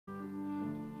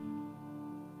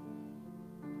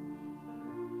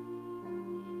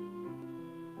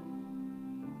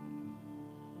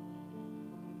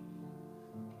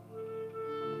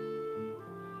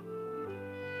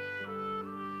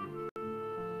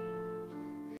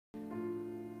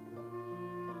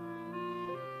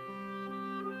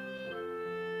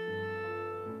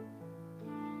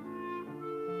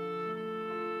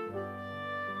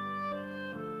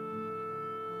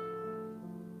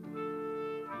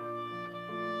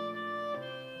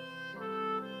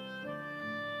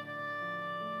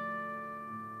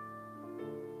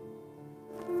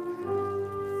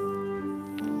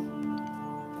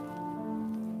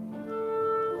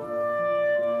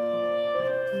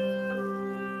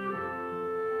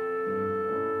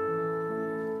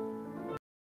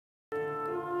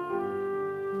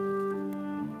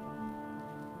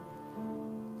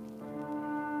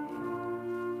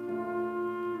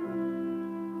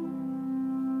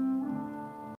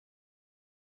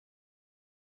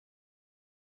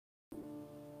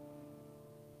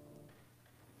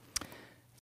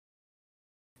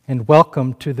and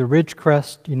welcome to the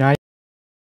Ridgecrest United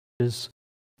Church's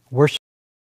worship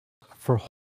for Holy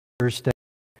Thursday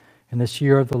in this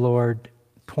year of the Lord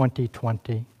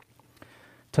 2020.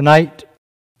 Tonight,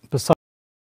 besides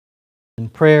in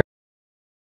prayer,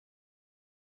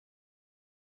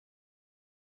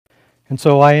 and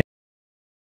so I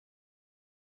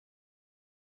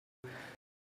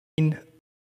am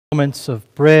moments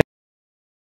of bread,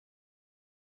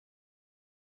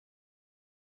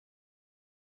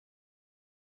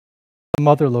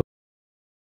 mother look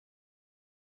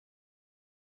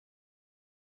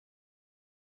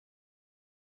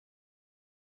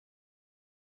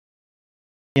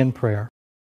in prayer.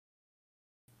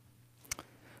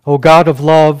 O God of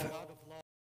love,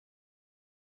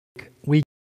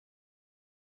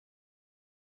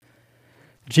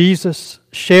 Jesus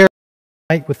shared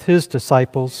tonight with his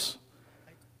disciples,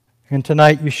 and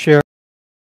tonight you share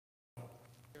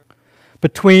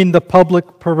between the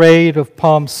public parade of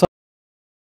Palm Sunday,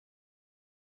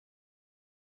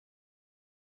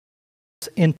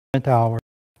 intimate hour.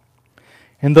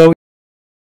 And though we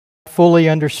fully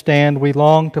understand, we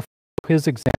long to follow his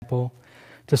example,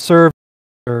 to serve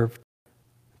and serve,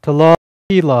 to love and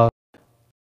be loved.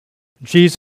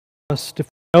 Jesus promised, if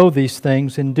we know these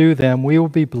things and do them, we will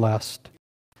be blessed.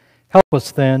 Help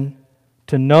us then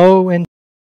to know and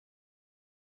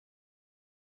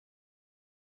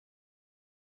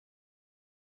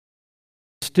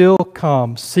still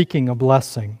come seeking a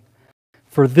blessing.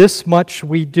 For this much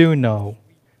we do know,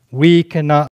 we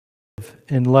cannot live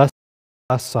unless you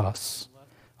bless us.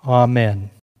 Amen.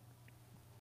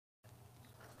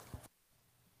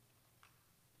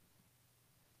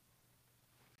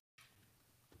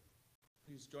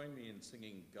 Please join me in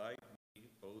singing Guide Me,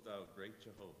 O Thou Great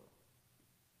Jehovah.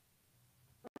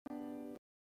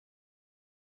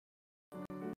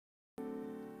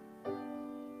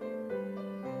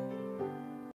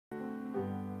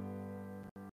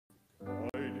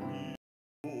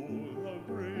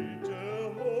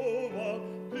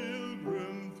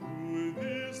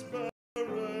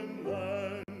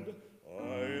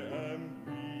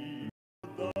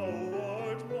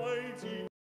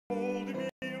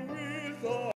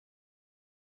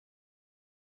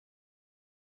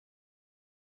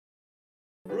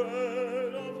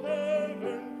 Bread of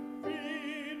heaven,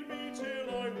 feed me till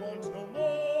I want no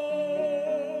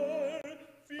more.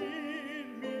 Feed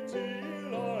me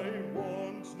till I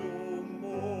want no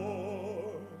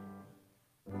more.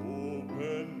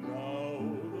 Open now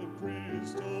the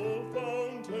crystal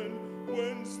fountain,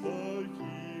 whence the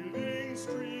healing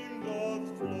stream doth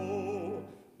flow.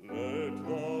 Let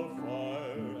the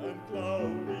fire and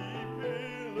cloudy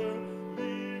pillar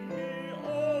lead me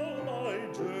all my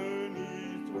journey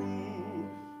through.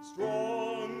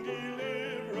 Strong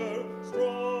deliverer,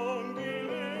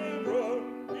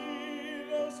 be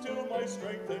thou still my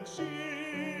strength and shield.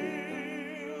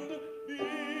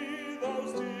 Be thou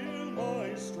still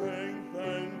my strength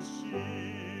and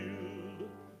shield.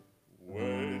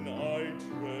 When I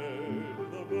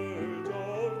tread the verge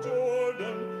of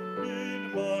Jordan,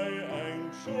 bid my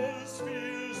anxious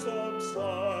fears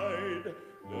subside.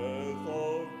 Death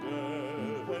of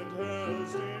death and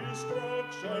hell's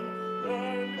destruction,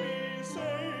 land me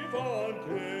safe on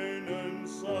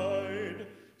Canaan's side.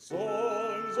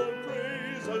 Songs of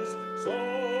praises,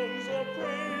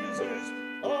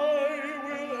 I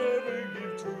will ever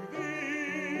give to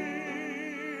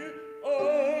thee.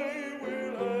 I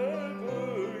will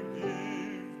ever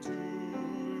give to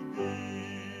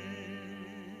thee.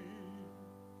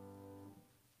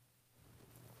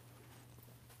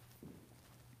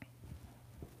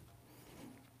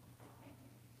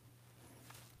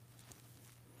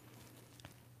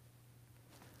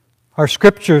 Our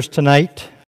scriptures tonight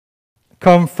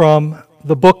come from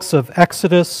the books of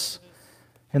Exodus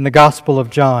and the Gospel of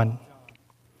John.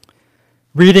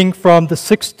 Reading from the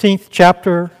 16th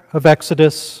chapter of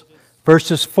Exodus,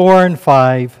 verses 4 and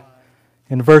 5,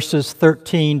 and verses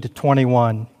 13 to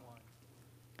 21.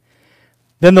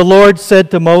 Then the Lord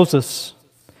said to Moses,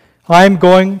 I am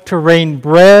going to rain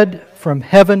bread from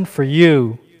heaven for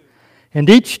you, and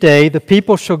each day the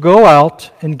people shall go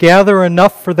out and gather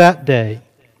enough for that day.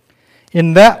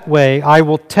 In that way I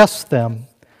will test them,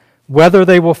 whether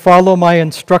they will follow my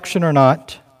instruction or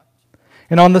not.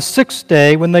 And on the 6th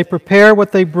day, when they prepare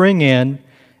what they bring in,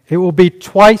 it will be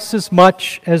twice as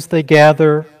much as they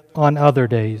gather on other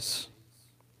days.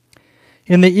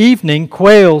 In the evening,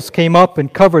 quails came up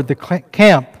and covered the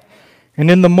camp,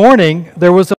 and in the morning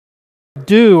there was a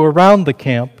dew around the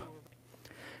camp.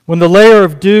 When the layer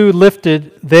of dew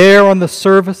lifted, there on the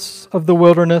surface of the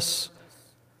wilderness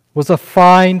was a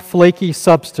fine, flaky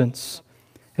substance,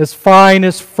 as fine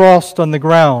as frost on the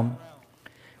ground.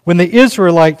 When the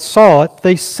Israelites saw it,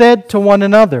 they said to one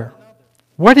another,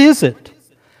 "What is it?"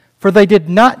 For they did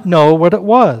not know what it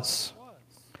was.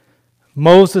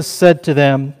 Moses said to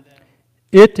them,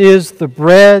 "It is the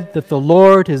bread that the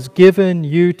Lord has given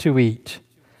you to eat.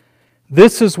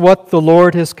 This is what the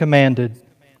Lord has commanded.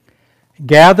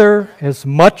 Gather as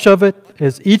much of it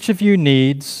as each of you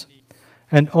needs,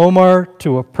 an omer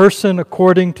to a person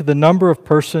according to the number of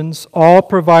persons, all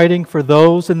providing for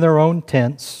those in their own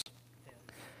tents."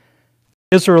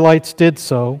 The Israelites did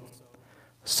so,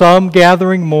 some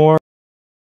gathering more,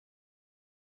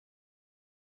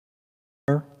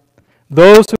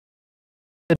 those who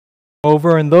had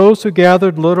over, and those who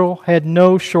gathered little had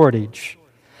no shortage,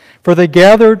 for they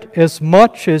gathered as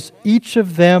much as each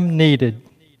of them needed.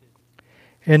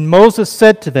 And Moses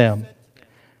said to them,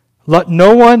 "Let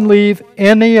no one leave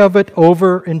any of it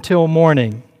over until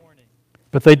morning."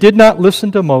 But they did not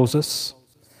listen to Moses.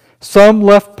 Some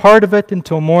left part of it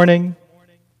until morning,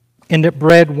 and it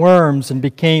bred worms and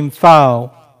became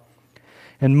foul.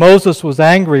 And Moses was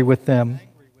angry with them.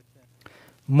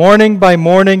 Morning by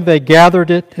morning they gathered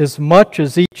it as much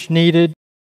as each needed.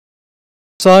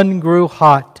 The sun grew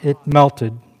hot, it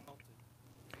melted.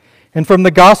 And from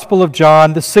the Gospel of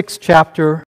John, the 6th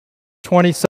chapter,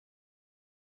 27,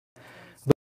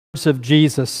 the words of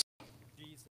Jesus.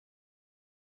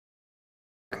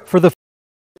 For the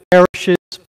perishes,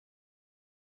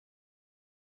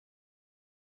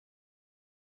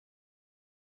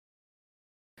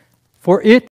 for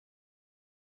it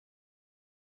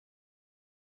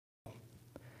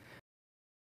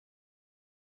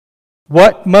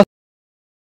what must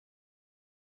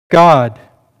God?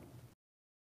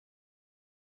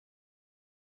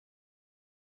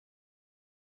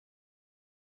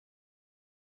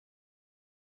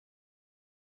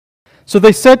 So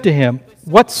they said to him,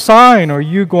 "What sign are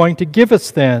you going to give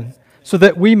us then, so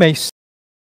that we may see?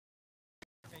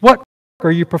 What work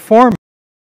are you performing?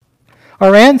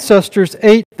 Our ancestors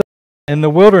ate in the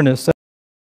wilderness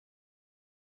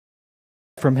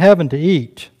from heaven to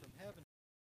eat."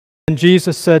 And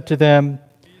Jesus said to them,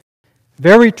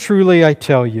 "Very truly I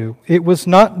tell you, it was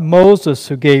not Moses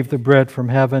who gave the bread from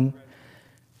heaven,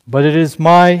 but it is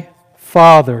my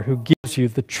Father who gives you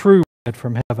the true bread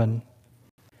from heaven.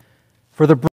 For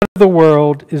the bread of the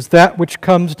world is that which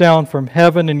comes down from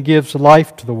heaven and gives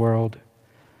life to the world."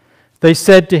 They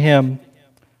said to him,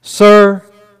 "Sir,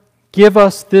 give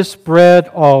us this bread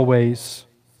always."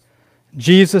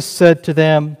 Jesus said to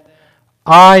them,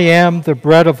 "I am the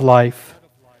bread of life.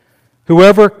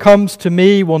 Whoever comes to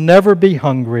me will never be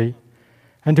hungry,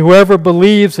 and whoever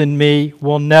believes in me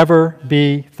will never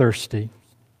be thirsty."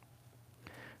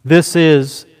 This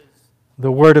is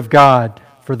the word of God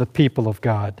for the people of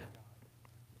God.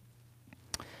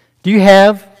 Do you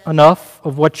have enough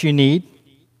of what you need?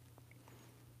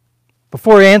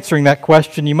 Before answering that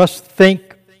question, you must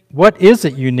think, what is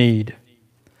it you need?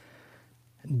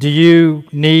 Do you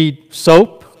need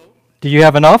soap? Do you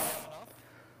have enough?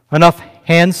 Enough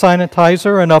hand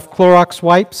sanitizer? Enough Clorox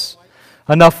wipes?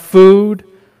 Enough food?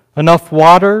 Enough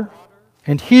water?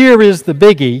 And here is the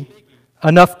biggie,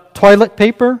 enough toilet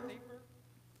paper?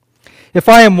 If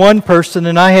I am one person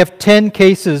and I have 10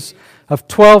 cases of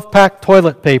 12-pack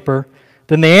toilet paper,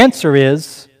 then the answer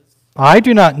is, I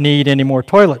do not need any more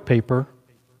toilet paper,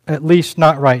 at least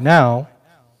not right now.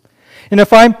 And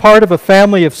if I'm part of a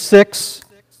family of 6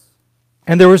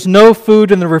 and there is no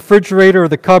food in the refrigerator or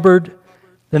the cupboard,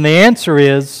 then the answer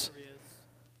is,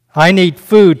 I need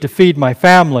food to feed my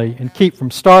family and keep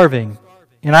from starving,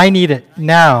 and I need it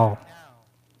now.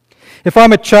 If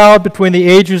I'm a child between the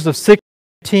ages of 6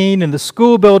 and 18 and the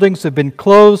school buildings have been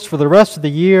closed for the rest of the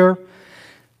year,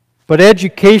 but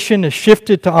education has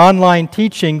shifted to online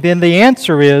teaching, then the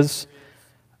answer is,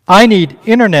 I need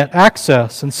internet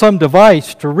access and some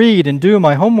device to read and do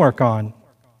my homework on.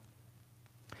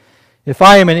 If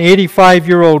I am an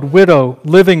 85-year-old widow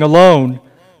living alone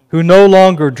who no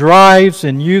longer drives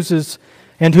and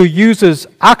who uses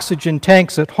oxygen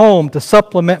tanks at home to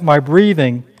supplement my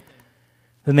breathing,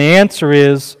 then the answer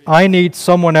is, I need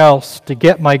someone else to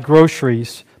get my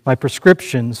groceries, my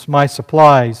prescriptions, my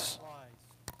supplies.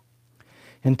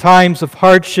 In times of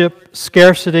hardship,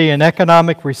 scarcity, and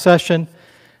economic recession,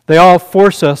 they all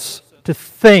force us to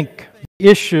think the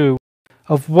issue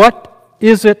of what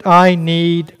is it I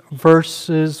need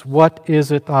versus what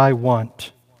is it I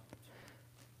want.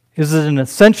 Is it an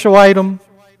essential item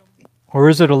or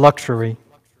is it a luxury?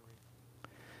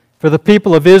 For the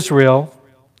people of Israel,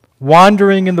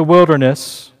 wandering in the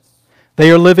wilderness,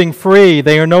 they are living free.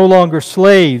 They are no longer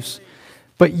slaves.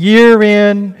 But year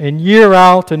in and year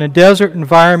out in a desert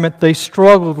environment, they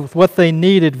struggled with what they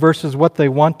needed versus what they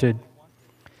wanted.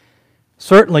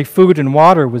 Certainly food and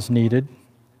water was needed.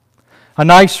 A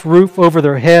nice roof over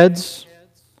their heads,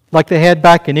 like they had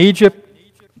back in Egypt,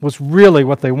 was really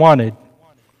what they wanted.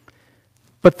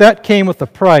 But that came with a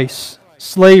price,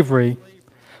 slavery,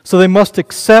 so they must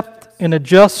accept and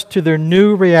adjust to their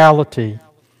new reality.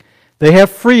 They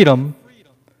have freedom,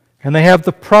 and they have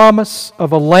the promise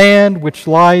of a land which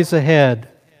lies ahead.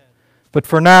 But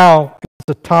for now,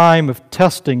 it's a time of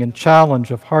testing and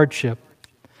challenge, of hardship.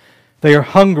 They are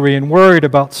hungry and worried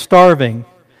about starving.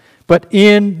 But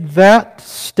in that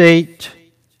state,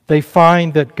 they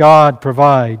find that God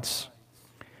provides.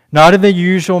 Not in the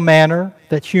usual manner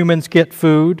that humans get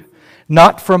food,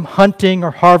 not from hunting or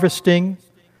harvesting.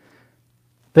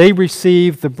 They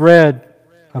receive the bread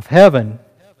of heaven.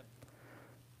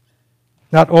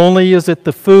 Not only is it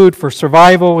the food for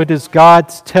survival, it is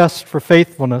God's test for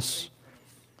faithfulness.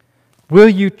 Will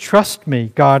you trust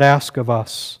me, God asks of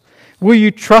us? Will you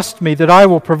trust me that I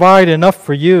will provide enough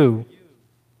for you?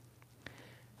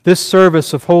 This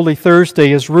service of Holy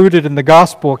Thursday is rooted in the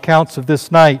gospel accounts of this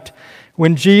night,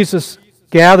 when Jesus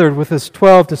gathered with his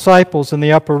 12 disciples in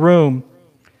the upper room.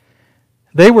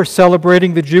 They were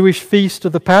celebrating the Jewish feast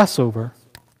of the Passover.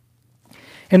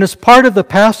 And as part of the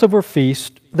Passover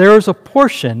feast, there is a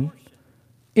portion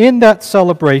in that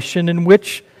celebration in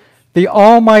which the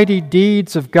almighty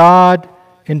deeds of God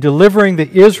in delivering the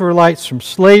Israelites from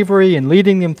slavery and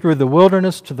leading them through the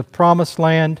wilderness to the promised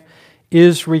land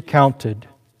is recounted.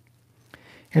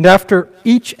 And after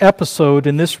each episode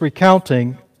in this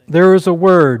recounting, there is a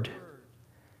word,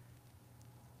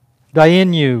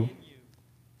 dainu,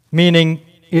 meaning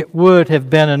it would have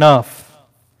been enough.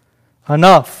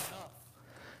 Enough.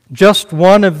 Just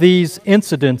one of these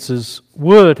incidences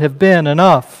would have been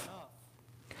enough.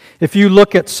 If you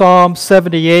look at Psalm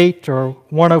 78 or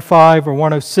 105 or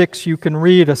 106, you can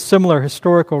read a similar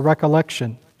historical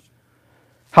recollection.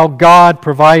 How God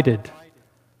provided.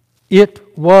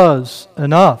 It was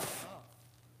enough.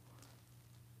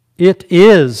 It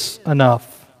is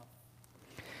enough.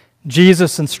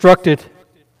 Jesus instructed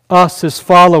us, his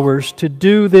followers, to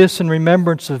do this in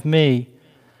remembrance of me.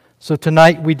 So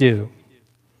tonight we do.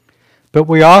 But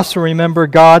we also remember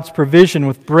God's provision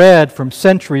with bread from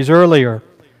centuries earlier.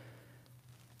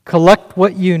 Collect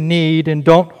what you need and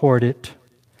don't hoard it.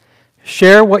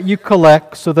 Share what you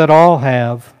collect so that all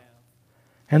have.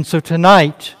 And so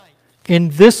tonight, in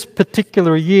this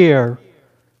particular year,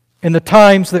 in the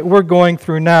times that we're going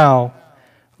through now,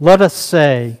 let us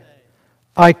say,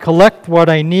 I collect what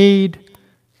I need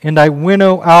and I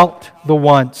winnow out the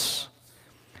wants.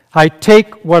 I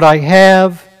take what I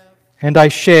have and I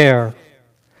share.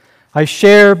 I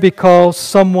share because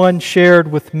someone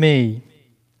shared with me.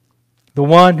 The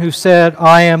one who said,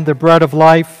 I am the bread of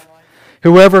life.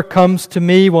 Whoever comes to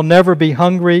me will never be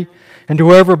hungry, and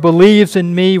whoever believes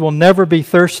in me will never be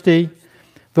thirsty.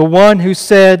 The one who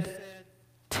said,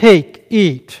 take,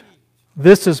 eat.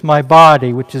 This is my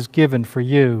body, which is given for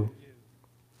you.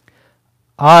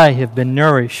 I have been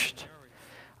nourished.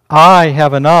 I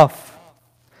have enough.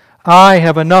 I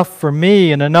have enough for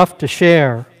me and enough to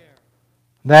share.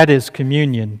 That is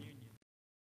communion.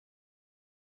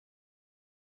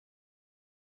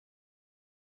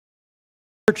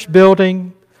 Church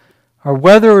building, or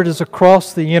whether it is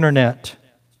across the internet,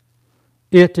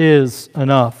 it is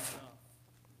enough.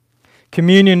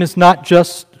 Communion is not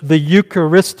just the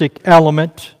Eucharistic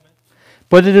element,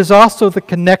 but it is also the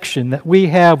connection that we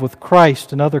have with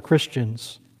Christ and other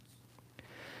Christians.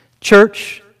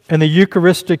 Church and the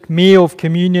Eucharistic meal of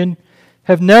communion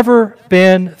have never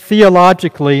been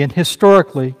theologically and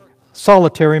historically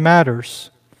solitary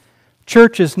matters.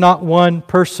 Church is not one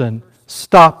person.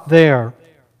 Stop there.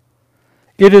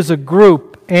 It is a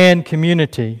group and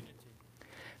community.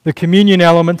 The communion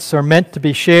elements are meant to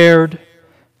be shared.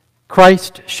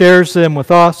 Christ shares them with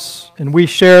us, and we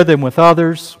share them with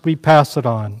others. We pass it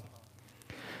on.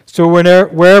 So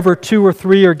wherever two or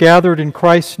three are gathered in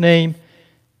Christ's name,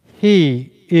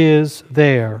 He is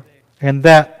there, and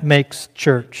that makes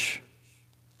church.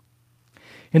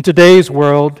 In today's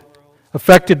world,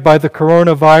 affected by the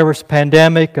coronavirus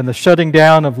pandemic and the shutting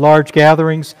down of large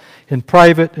gatherings in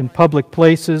private and public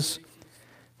places,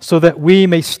 so that we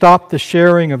may stop the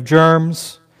sharing of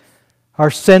germs,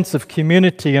 our sense of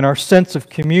community and our sense of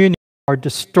communion are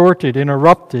distorted,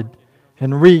 interrupted,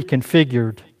 and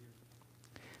reconfigured.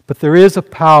 But there is a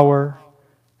power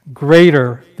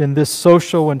greater than this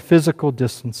social and physical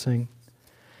distancing.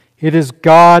 It is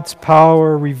God's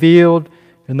power revealed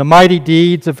in the mighty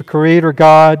deeds of the Creator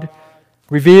God,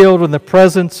 revealed in the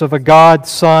presence of a God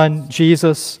Son,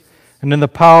 Jesus, and in the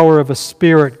power of a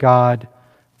Spirit God,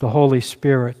 the Holy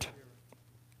Spirit.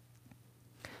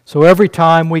 So every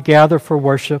time we gather for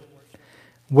worship,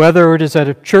 whether it is at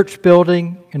a church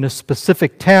building in a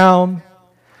specific town,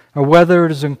 or whether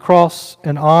it is across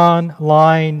an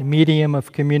online medium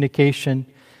of communication,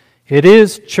 it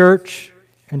is church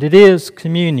and it is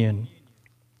communion.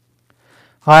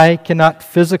 I cannot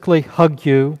physically hug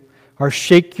you or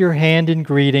shake your hand in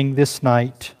greeting this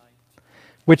night,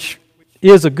 which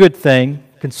is a good thing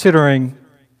considering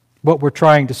what we're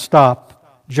trying to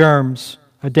stop, germs,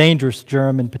 a dangerous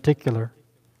germ in particular.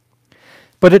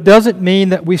 But it doesn't mean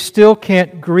that we still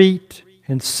can't greet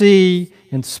and see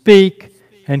and speak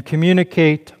and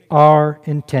communicate our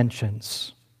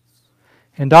intentions.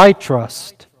 And I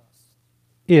trust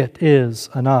it is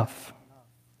enough.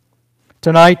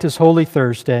 Tonight is Holy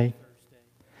Thursday.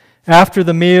 After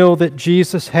the meal that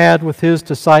Jesus had with his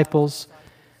disciples,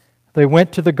 they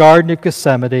went to the Garden of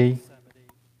Gethsemane.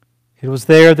 It was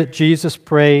there that Jesus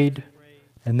prayed,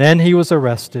 and then he was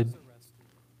arrested.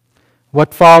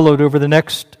 What followed over the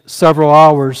next several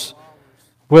hours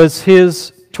was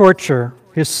his torture,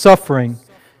 his suffering,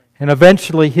 and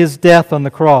eventually his death on the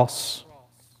cross.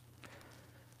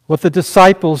 What the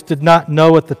disciples did not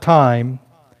know at the time,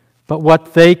 but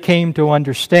what they came to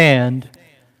understand,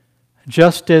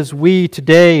 just as we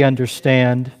today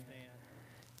understand,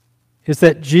 is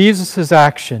that Jesus'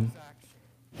 action,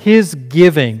 his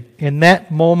giving in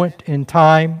that moment in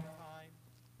time,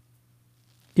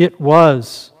 it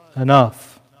was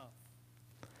enough.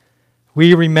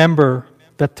 We remember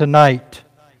that tonight,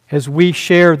 as we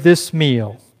share this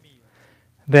meal,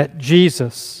 that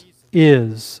Jesus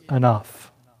is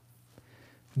enough.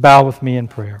 Bow with me in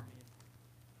prayer.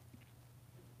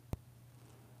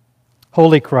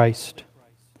 Holy Christ,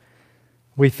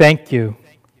 we thank you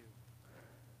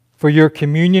for your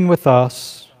communion with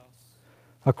us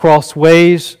across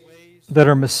ways that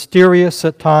are mysterious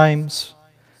at times,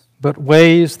 but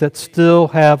ways that still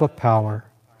have a power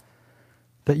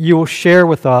that you will share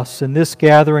with us in this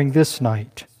gathering this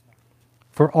night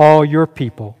for all your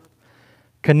people,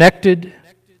 connected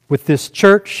with this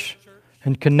church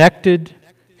and connected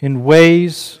in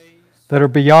ways that are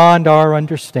beyond our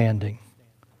understanding.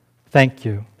 Thank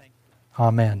you.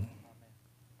 Amen.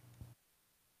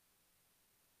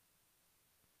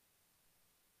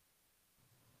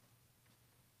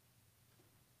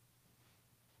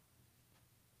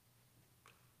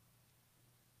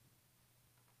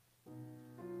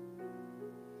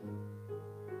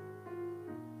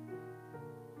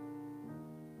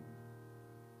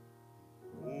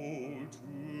 Go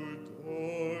to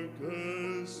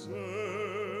darkest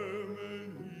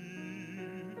Gethsemane,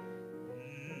 ye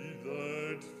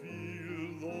that feel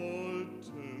the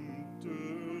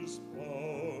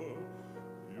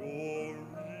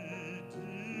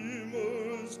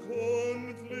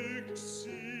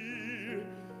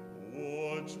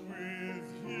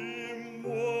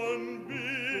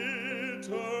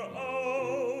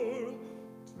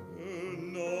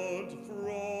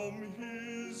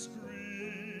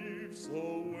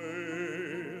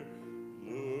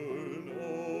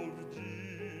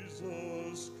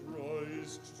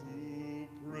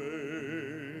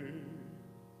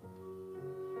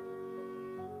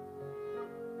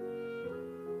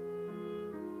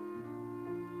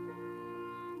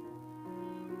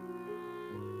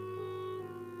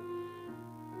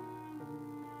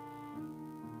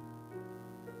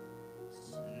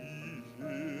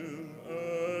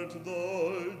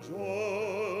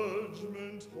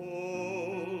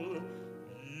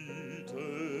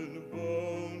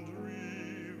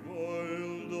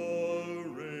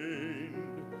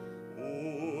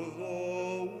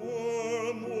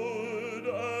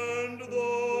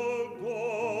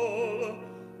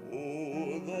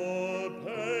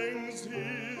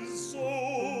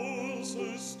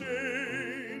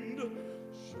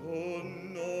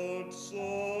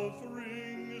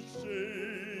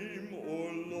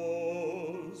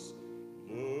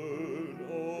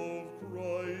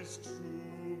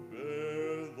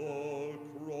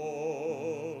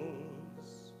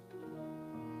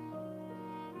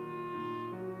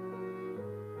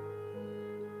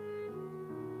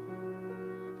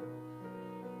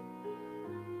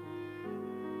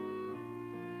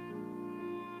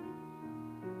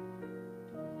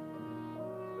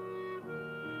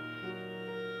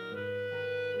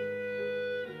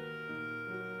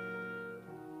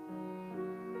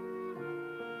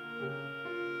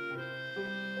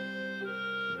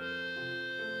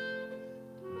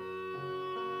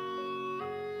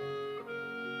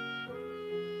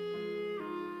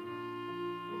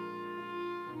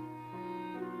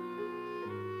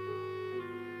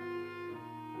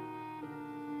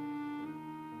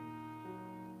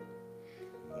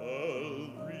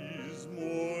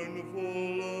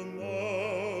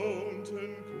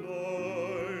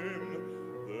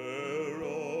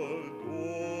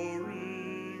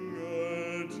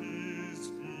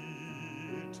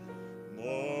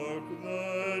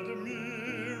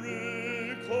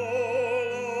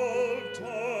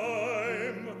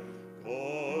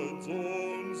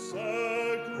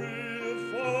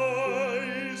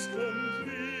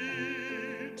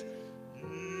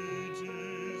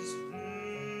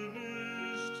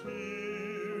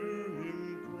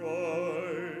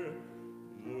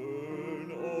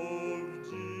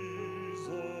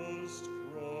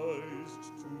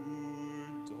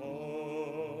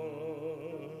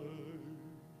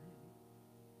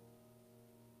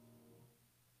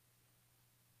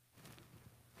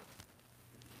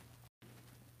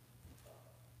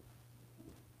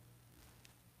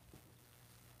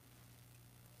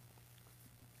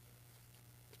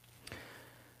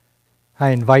I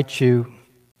invite you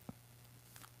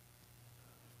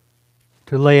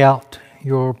to lay out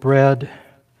your bread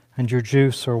and your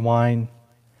juice or wine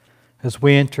as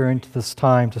we enter into this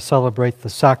time to celebrate the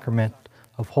sacrament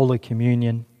of Holy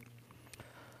Communion.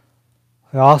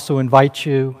 I also invite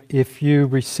you, if you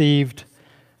received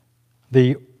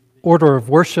the order of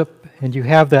worship and you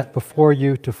have that before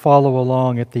you, to follow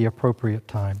along at the appropriate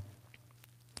time.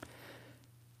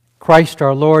 Christ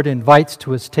our Lord invites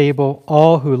to His table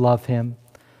all who love Him,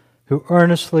 who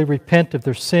earnestly repent of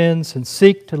their sins and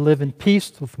seek to live in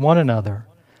peace with one another.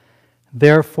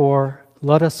 Therefore,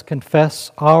 let us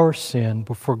confess our sin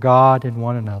before God and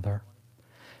one another,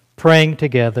 praying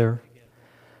together,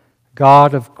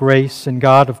 God of grace and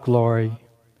God of glory,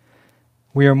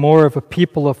 we are more of a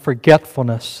people of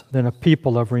forgetfulness than a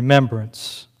people of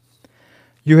remembrance.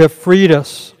 You have freed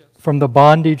us from the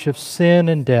bondage of sin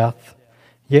and death,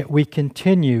 yet we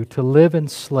continue to live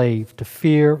enslaved to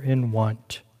fear and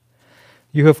want.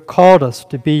 You have called us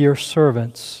to be your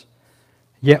servants,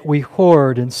 yet we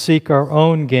hoard and seek our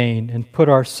own gain and put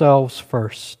ourselves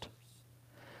first.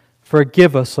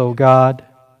 Forgive us, O God.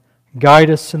 Guide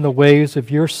us in the ways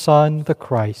of your Son, the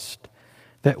Christ,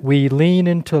 that we lean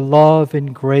into love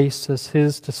and grace as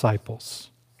His disciples.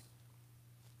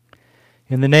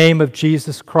 In the name of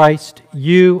Jesus Christ,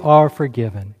 you are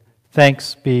forgiven.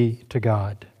 Thanks be to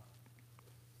God.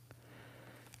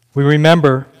 We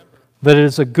remember that it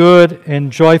is a good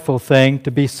and joyful thing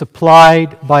to be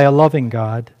supplied by a loving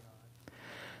God.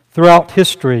 Throughout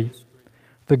history,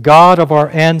 the God of our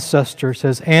ancestors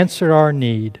has answered our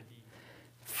need,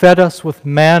 fed us with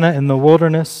manna in the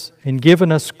wilderness, and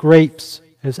given us grapes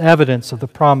as evidence of the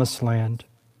promised land.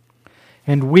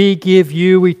 And we give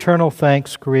you eternal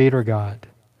thanks, Creator God.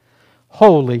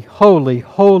 Holy, holy,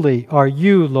 holy are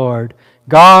you, Lord,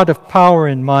 God of power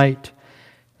and might.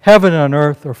 Heaven and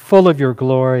earth are full of your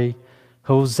glory.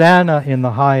 Hosanna in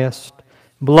the highest.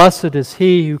 Blessed is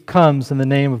he who comes in the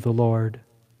name of the Lord.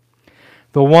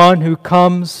 The one who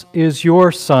comes is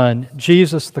your Son,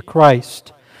 Jesus the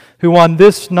Christ, who on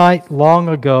this night long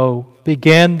ago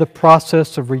began the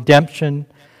process of redemption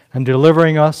and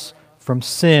delivering us from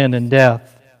sin and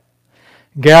death.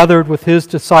 Gathered with His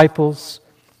disciples,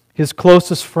 His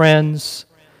closest friends,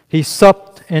 He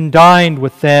supped and dined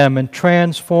with them and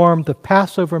transformed the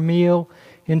Passover meal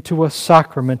into a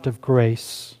sacrament of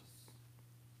grace.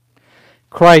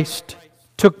 Christ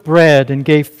took bread and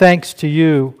gave thanks to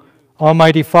you,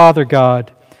 Almighty Father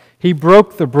God. He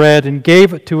broke the bread and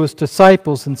gave it to His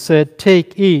disciples and said,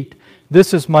 "Take, eat.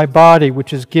 This is my body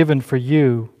which is given for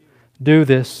you. Do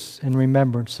this in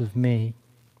remembrance of me."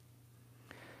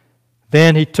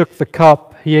 Then He took the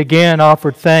cup. He again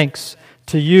offered thanks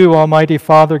to you, Almighty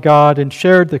Father God, and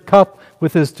shared the cup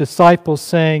with His disciples,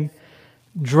 saying,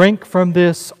 "Drink from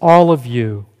this, all of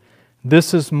you.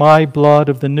 This is my blood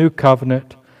of the new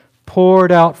covenant,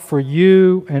 poured out for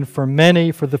you and for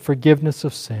many for the forgiveness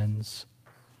of sins.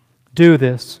 Do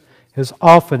this as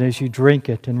often as you drink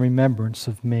it in remembrance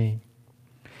of me."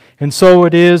 And so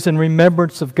it is in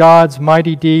remembrance of God's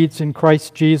mighty deeds in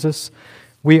Christ Jesus,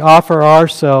 we offer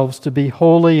ourselves to be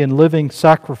holy and living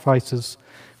sacrifices,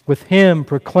 with Him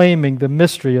proclaiming the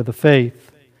mystery of the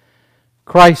faith.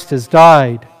 Christ has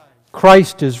died.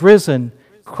 Christ is risen.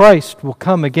 Christ will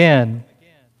come again.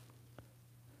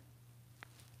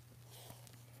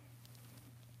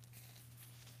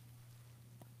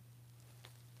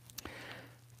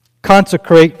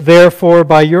 Consecrate, therefore,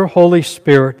 by your Holy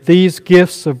Spirit, these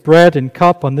gifts of bread and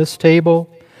cup on this table,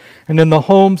 and in the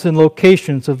homes and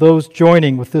locations of those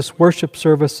joining with this worship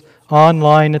service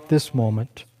online at this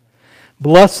moment.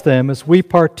 Bless them as we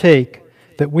partake,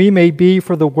 that we may be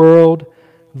for the world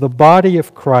the body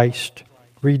of Christ,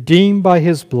 redeemed by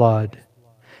His blood.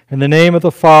 In the name of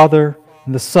the Father,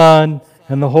 and the Son,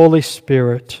 and the Holy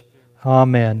Spirit.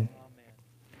 Amen.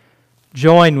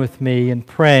 Join with me in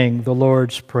praying the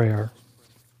Lord's Prayer.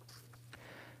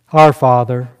 Our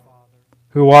Father,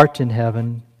 who art in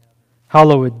heaven,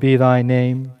 hallowed be thy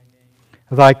name.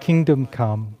 Thy kingdom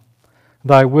come,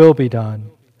 thy will be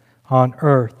done, on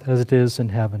earth as it is in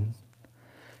heaven.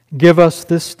 Give us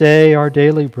this day our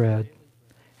daily bread,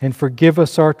 and forgive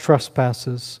us our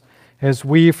trespasses, as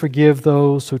we forgive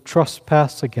those who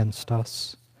trespass against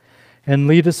us. And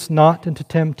lead us not into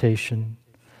temptation,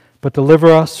 but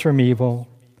deliver us from evil.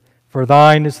 For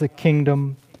thine is the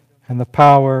kingdom, and the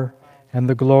power, and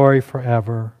the glory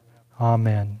forever.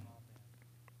 Amen.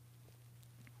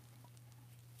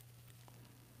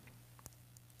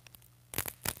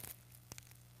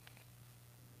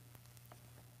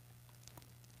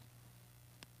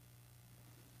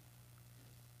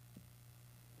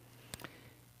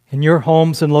 In your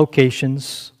homes and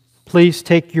locations, please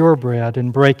take your bread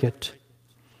and break it.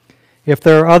 If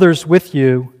there are others with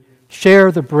you,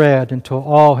 share the bread until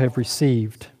all have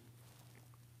received.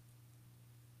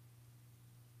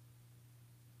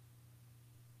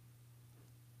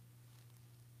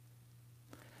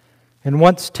 And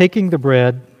once taking the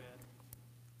bread,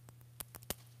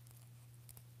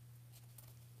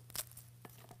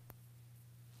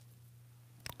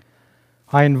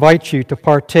 I invite you to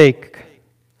partake,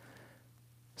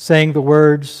 saying the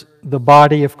words, "the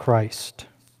body of Christ."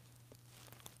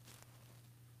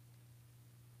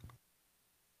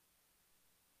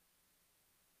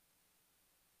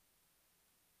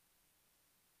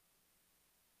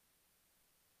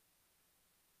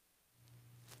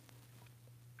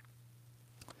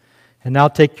 And now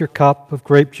take your cup of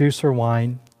grape juice or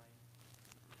wine.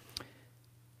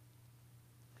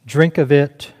 Drink of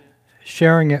it,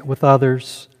 sharing it with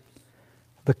others,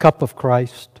 the cup of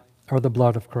Christ or the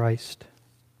blood of Christ.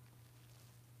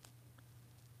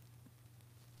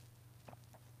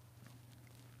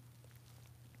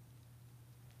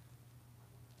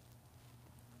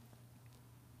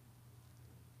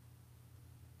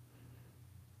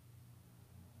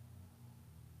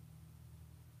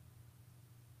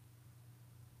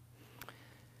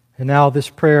 And now this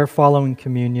prayer following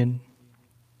communion.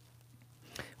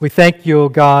 We thank you, O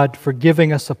God, for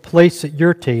giving us a place at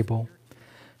your table,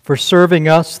 for serving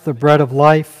us the bread of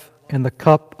life and the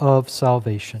cup of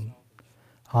salvation.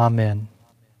 Amen.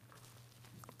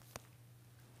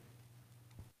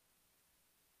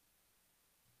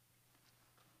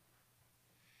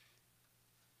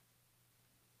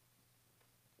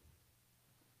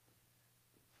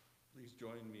 Please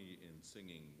join me in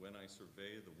singing "When I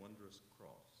Survey the Wondrous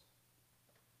Cross."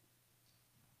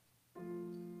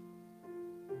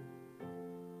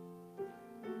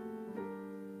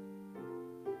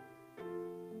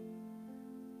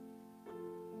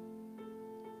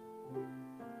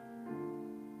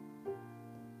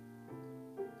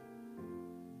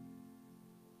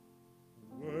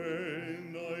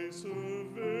 When I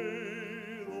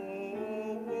survey the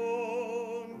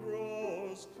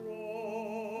wondrous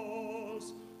cross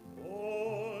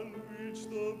on which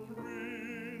the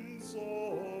Prince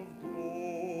of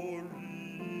Glory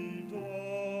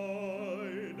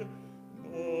died,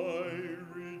 my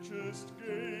richest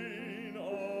gain I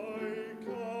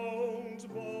count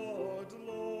but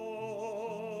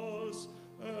loss,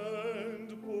 and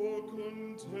pour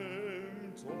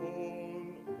contempt on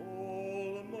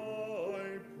all my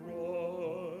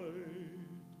pride.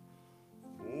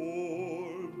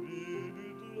 Forbid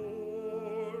it,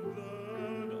 Lord,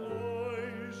 that I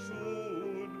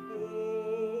should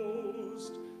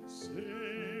boast,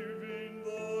 save in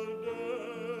the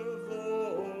death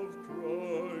of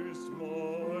Christ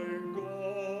my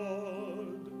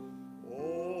God.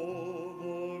 All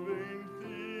the vain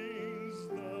things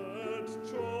that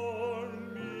charm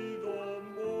me the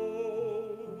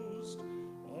most,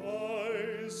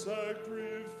 I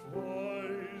sacrifice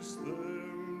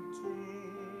them to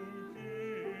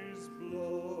his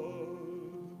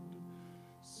blood.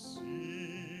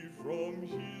 See from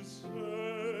his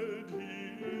head,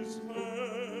 his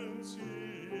hands,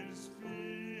 his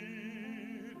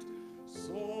feet,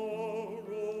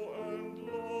 sorrow and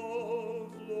love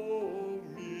flow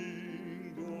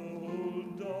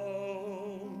mingled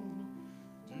down.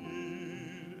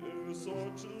 Did ever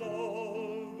such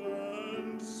love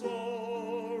and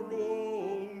sorrow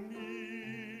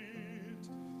meet,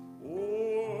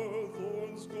 or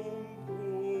thorns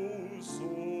compose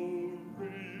so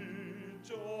rich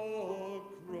a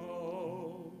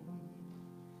crown?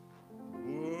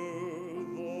 Were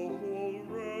the whole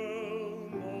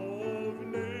realm of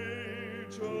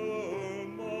nature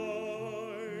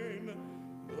mine,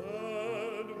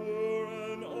 that were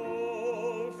an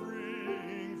offering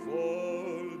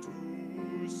far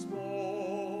too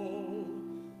small.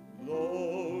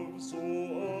 Love so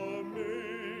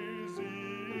amazing,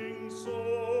 so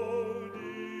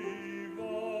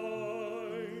divine,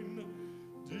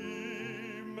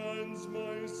 demands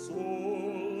my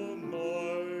soul,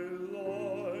 my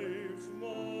life, my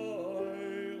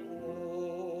all.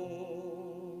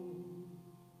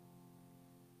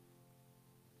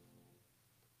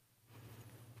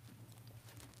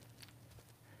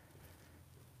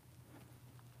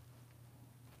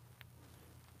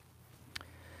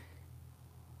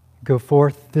 Go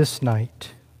forth this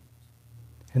night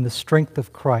in the strength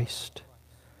of Christ,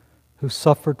 who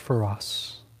suffered for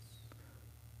us.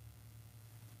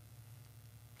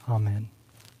 Amen.